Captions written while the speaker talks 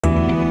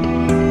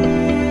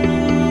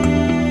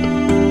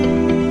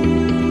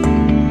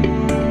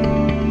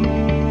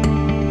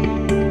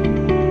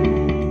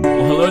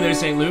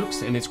St.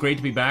 Luke's, and it's great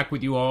to be back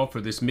with you all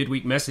for this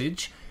midweek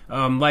message.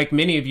 Like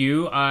many of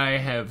you, I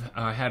have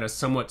had a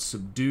somewhat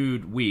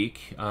subdued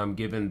week,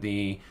 given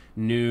the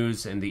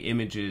news and the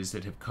images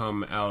that have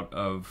come out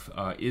of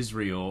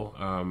Israel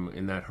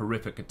in that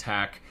horrific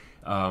attack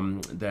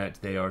that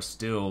they are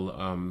still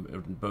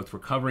both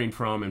recovering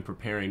from and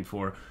preparing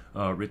for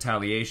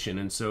retaliation.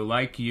 And so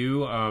like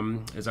you,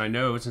 as I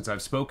know, since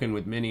I've spoken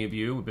with many of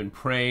you, we've been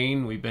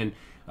praying. We've been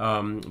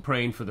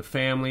praying for the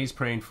families,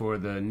 praying for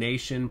the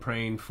nation,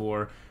 praying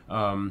for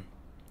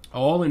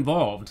all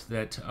involved,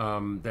 that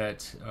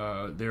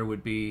there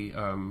would be,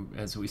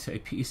 as we say,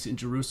 peace in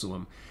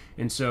Jerusalem.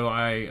 And so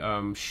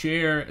I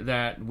share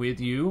that with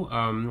you,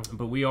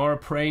 but we are a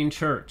praying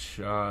church.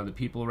 The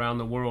people around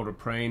the world are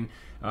praying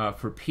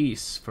for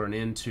peace, for an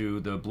end to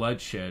the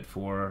bloodshed,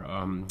 for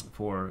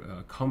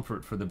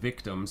comfort for the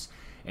victims.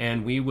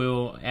 And we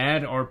will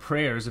add our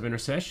prayers of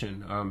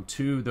intercession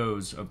to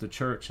those of the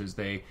church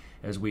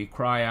as we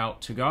cry out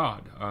to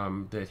God,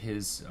 that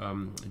His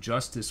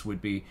justice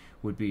would be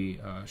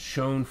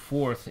shown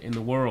forth in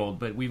the world.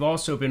 But we've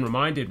also been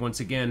reminded once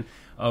again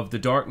of the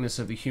darkness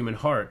of the human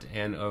heart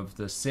and of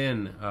the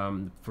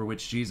sin for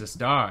which Jesus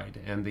died,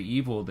 and the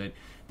evil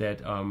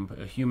that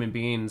human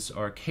beings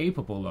are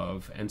capable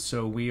of. And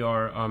so we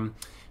are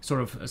sort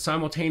of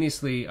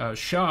simultaneously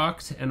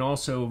shocked and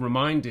also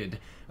reminded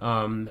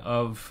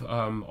of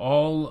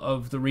all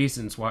of the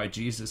reasons why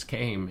Jesus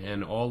came,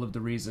 and all of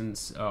the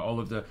reasons, all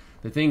of the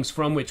things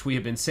from which we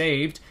have been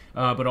saved,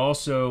 but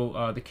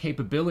also the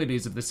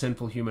capabilities of the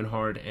sinful human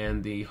heart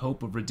and the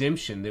hope of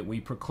redemption that we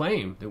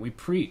proclaim, that we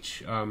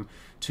preach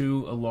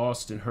to a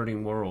lost and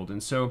hurting world.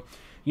 And so,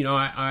 you know,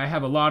 I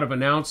have a lot of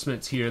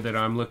announcements here that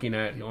I'm looking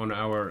at on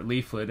our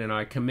leaflet, and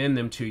I commend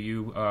them to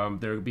you.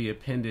 They'll be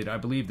appended. I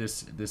believe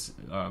this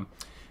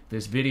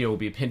video will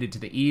be appended to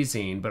the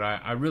e-zine, but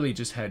I really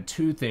just had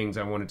two things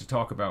I wanted to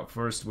talk about.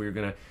 First, we're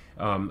going to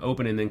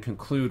open and then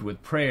conclude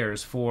with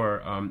prayers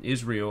for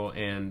Israel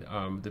and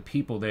the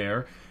people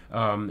there.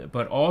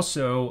 But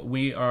also,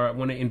 we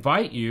want to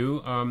invite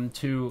you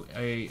to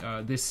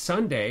this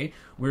Sunday.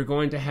 We're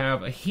going to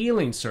have a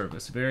healing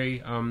service,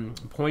 very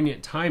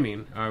poignant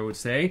timing, I would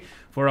say,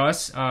 for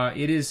us.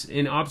 It is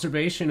in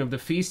observation of the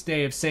feast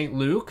day of St.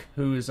 Luke,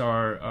 who is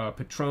our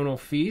patronal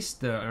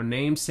feast, our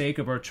namesake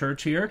of our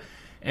church here.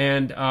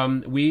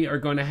 And we are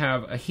going to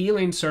have a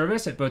healing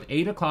service at both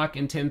 8 o'clock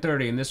and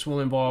 10:30, and this will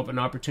involve an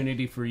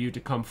opportunity for you to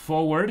come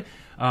forward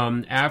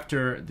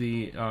after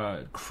the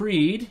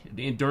creed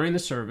during the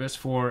service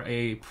for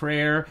a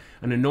prayer,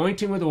 an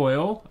anointing with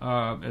oil,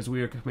 as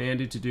we are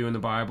commanded to do in the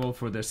Bible,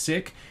 for the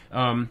sick,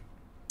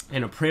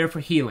 and a prayer for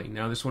healing.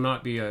 Now, this will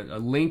not be a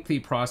lengthy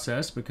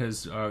process,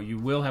 because you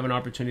will have an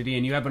opportunity,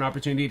 and you have an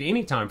opportunity at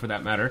any time, for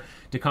that matter,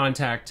 to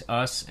contact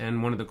us,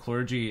 and one of the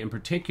clergy in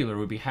particular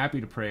would be happy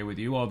to pray with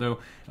you, although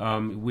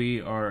we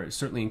are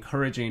certainly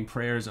encouraging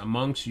prayers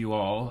amongst you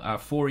all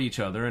for each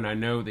other, and I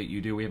know that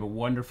you do. We have a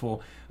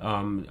wonderful,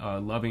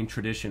 loving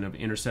tradition of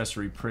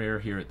intercessory prayer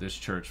here at this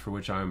church, for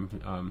which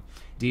I'm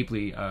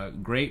deeply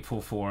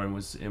grateful for, and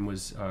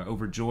was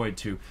overjoyed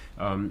to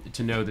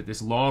know that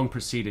this long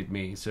preceded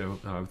me. So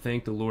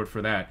thank the Lord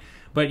for that.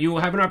 But you will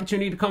have an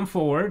opportunity to come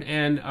forward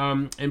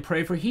and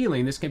pray for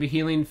healing. This can be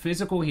healing,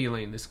 physical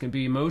healing. This can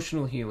be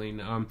emotional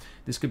healing.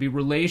 This could be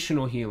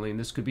relational healing.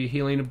 This could be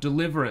healing of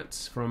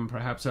deliverance from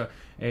perhaps a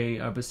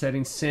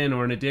besetting sin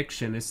or an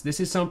addiction. This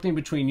is something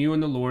between you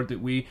and the Lord that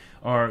we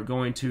are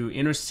going to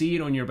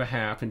intercede on your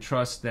behalf, and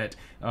trust that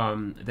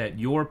that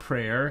your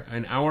prayer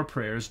and our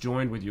prayers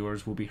joined with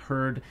yours will be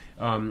heard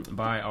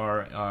by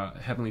our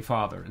Heavenly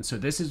Father. And so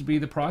this is be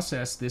the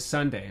process this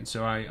Sunday. And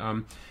so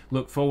I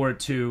look forward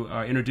to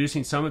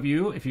introducing some of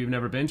you, if you've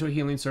never been to a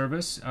healing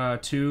service,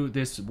 to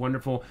this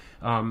wonderful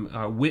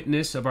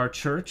witness of our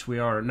church. We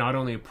are not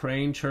only a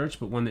praying church,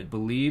 but one that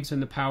believes in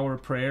the power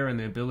of prayer and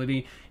the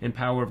ability and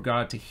power of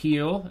God to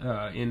heal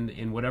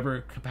in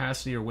whatever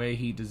capacity or way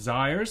He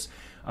desires.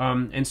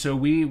 And so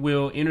we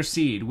will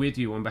intercede with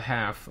you on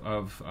behalf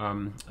of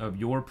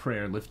your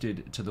prayer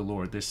lifted to the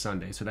Lord this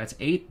Sunday. So that's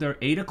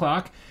 8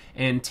 o'clock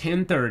and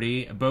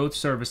 10:30, both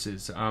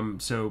services.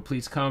 So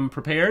please come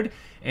prepared,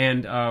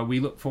 and we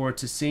look forward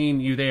to seeing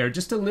you there.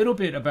 Just a little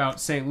bit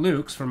about St.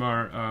 Luke's from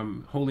our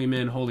Holy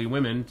Men, Holy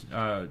Women,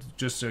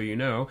 just so you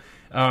know.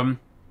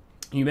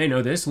 You may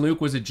know this. Luke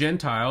was a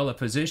Gentile, a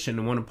physician,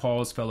 and one of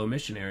Paul's fellow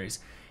missionaries.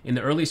 In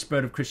the early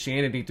spread of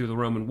Christianity through the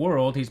Roman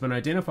world, he's been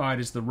identified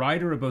as the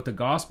writer of both the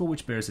Gospel,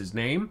 which bears his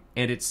name,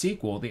 and its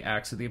sequel, the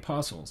Acts of the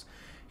Apostles.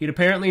 He had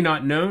apparently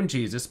not known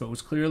Jesus, but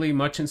was clearly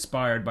much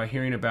inspired by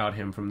hearing about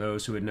him from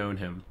those who had known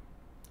him.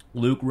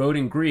 Luke wrote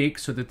in Greek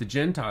so that the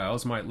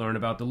Gentiles might learn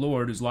about the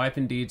Lord, whose life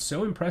and deeds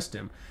so impressed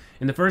him.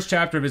 In the first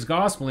chapter of his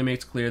Gospel, he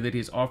makes clear that he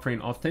is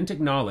offering authentic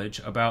knowledge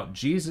about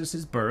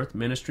Jesus' birth,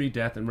 ministry,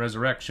 death, and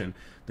resurrection.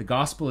 The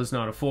Gospel is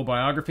not a full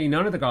biography.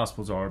 None of the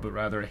Gospels are, but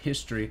rather a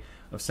history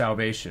of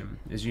salvation.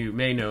 As you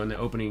may know, in the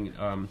opening,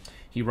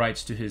 he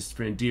writes to his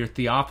friend, Dear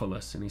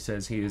Theophilus, and he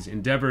says he has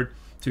endeavored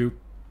to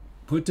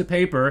put to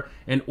paper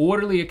an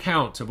orderly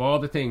account of all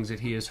the things that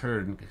he has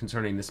heard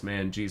concerning this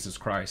man, Jesus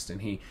Christ.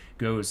 And he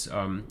goes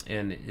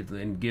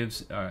and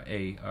gives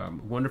a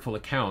wonderful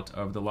account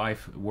of the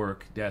life,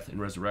 work, death, and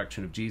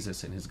resurrection of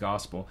Jesus in his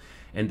gospel,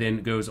 and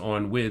then goes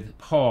on with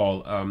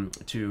Paul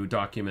to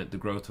document the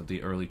growth of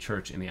the early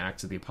church in the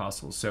Acts of the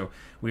Apostles. So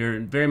we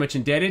are very much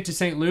indebted to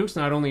St. Luke's,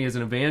 not only as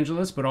an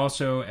evangelist, but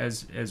also,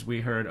 as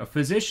we heard, a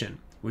physician,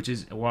 which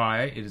is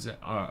why it is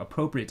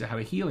appropriate to have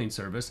a healing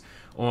service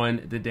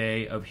on the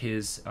day of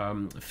his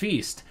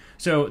feast.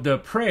 So the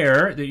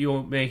prayer that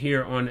you may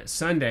hear on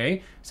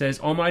Sunday says,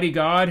 Almighty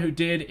God, who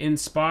did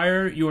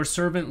inspire your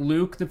servant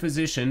Luke the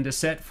physician to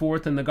set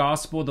forth in the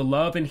gospel the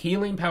love and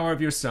healing power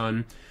of your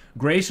Son,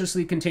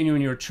 graciously continue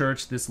in your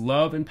church this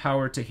love and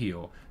power to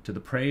heal, to the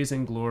praise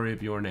and glory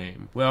of your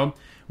name. Well,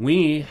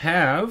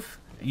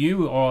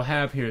 you all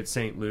have here at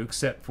St. Luke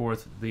set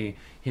forth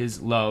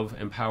his love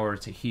and power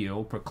to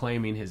heal,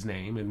 proclaiming his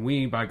name, and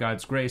we, by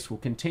God's grace, will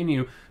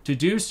continue to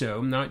do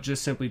so, not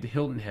just simply to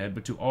Hilton Head,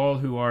 but to all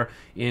who are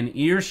in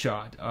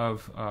earshot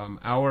of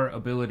our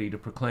ability to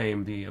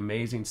proclaim the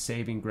amazing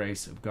saving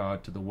grace of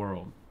God to the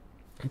world.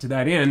 And to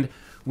that end,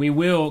 we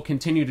will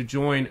continue to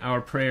join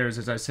our prayers,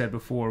 as I said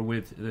before,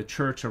 with the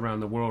church around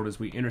the world as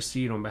we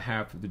intercede on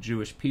behalf of the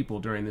Jewish people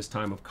during this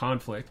time of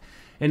conflict.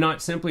 And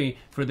not simply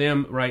for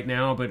them right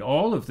now, but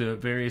all of the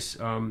various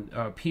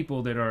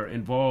people that are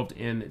involved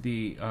in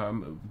the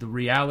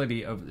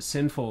reality of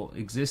sinful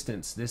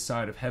existence this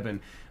side of heaven,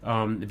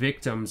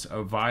 victims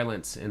of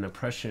violence and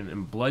oppression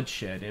and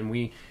bloodshed. And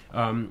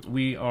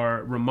we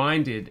are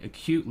reminded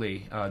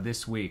acutely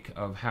this week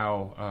of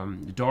how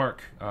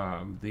dark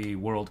the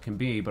world can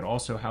be, but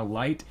also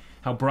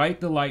how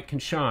bright the light can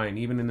shine,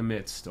 even in the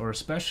midst, or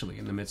especially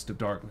in the midst of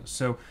darkness.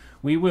 So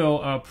we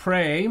will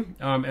pray,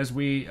 as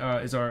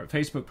our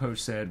Facebook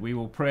post said, we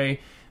will pray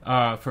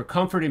for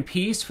comfort and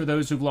peace for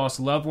those who've lost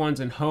loved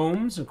ones and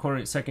homes,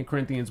 according to 2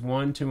 Corinthians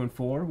 1, 2, and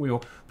 4. We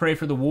will pray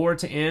for the war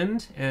to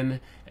end, and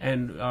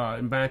in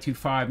Matthew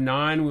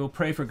 5:9, we will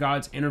pray for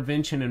God's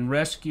intervention and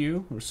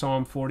rescue, or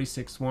Psalm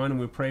 46:1, and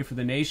we'll pray for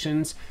the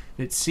nations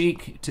that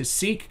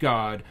seek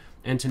God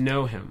and to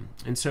know him.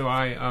 And so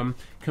I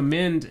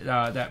commend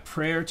that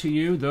prayer to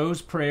you,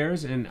 those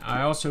prayers, and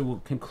I also will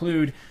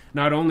conclude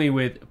not only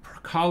with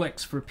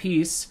collects for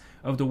peace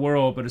of the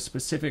world, but a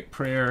specific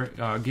prayer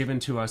given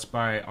to us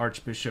by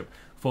Archbishop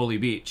Foley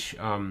Beach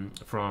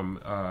from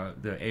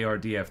the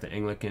ARDF, the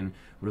Anglican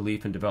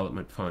Relief and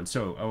Development Fund.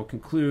 So I will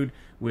conclude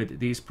with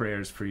these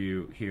prayers for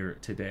you here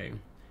today.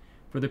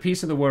 For the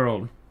peace of the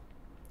world,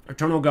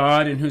 eternal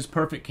God, in whose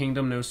perfect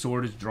kingdom no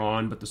sword is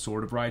drawn but the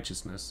sword of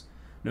righteousness,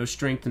 no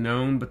strength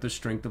known but the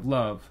strength of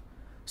love,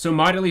 so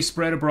mightily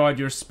spread abroad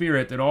your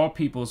Spirit that all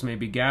peoples may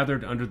be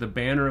gathered under the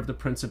banner of the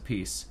Prince of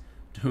Peace,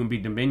 to whom be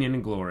dominion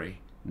and glory,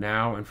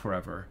 now and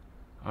forever.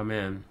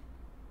 Amen.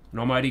 And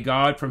Almighty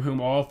God, from whom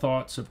all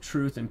thoughts of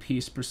truth and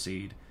peace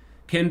proceed,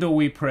 kindle,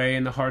 we pray,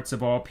 in the hearts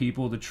of all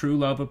people the true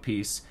love of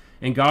peace,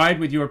 and guide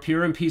with your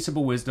pure and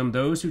peaceable wisdom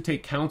those who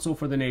take counsel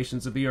for the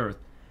nations of the earth,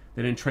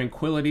 that in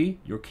tranquility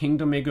your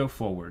kingdom may go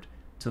forward,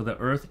 till the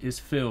earth is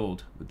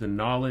filled with the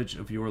knowledge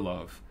of your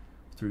love.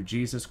 Through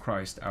Jesus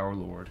Christ our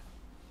Lord.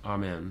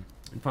 Amen.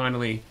 And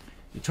finally,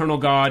 eternal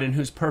God, in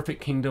whose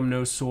perfect kingdom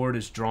no sword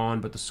is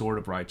drawn but the sword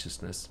of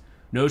righteousness,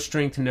 no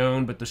strength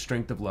known but the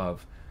strength of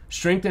love,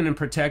 strengthen and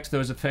protect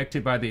those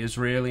affected by the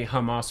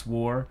Israeli-Hamas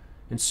war,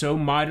 and so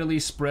mightily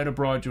spread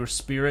abroad your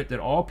Spirit that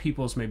all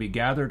peoples may be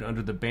gathered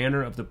under the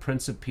banner of the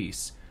Prince of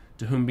Peace,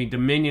 to whom be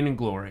dominion and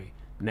glory,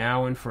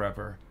 now and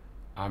forever.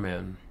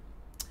 Amen.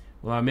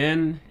 Well,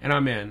 amen and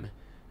amen.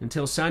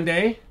 Until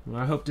Sunday,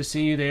 I hope to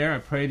see you there. I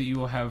pray that you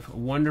will have a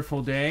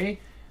wonderful day,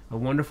 a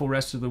wonderful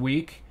rest of the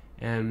week,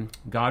 and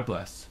God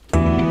bless.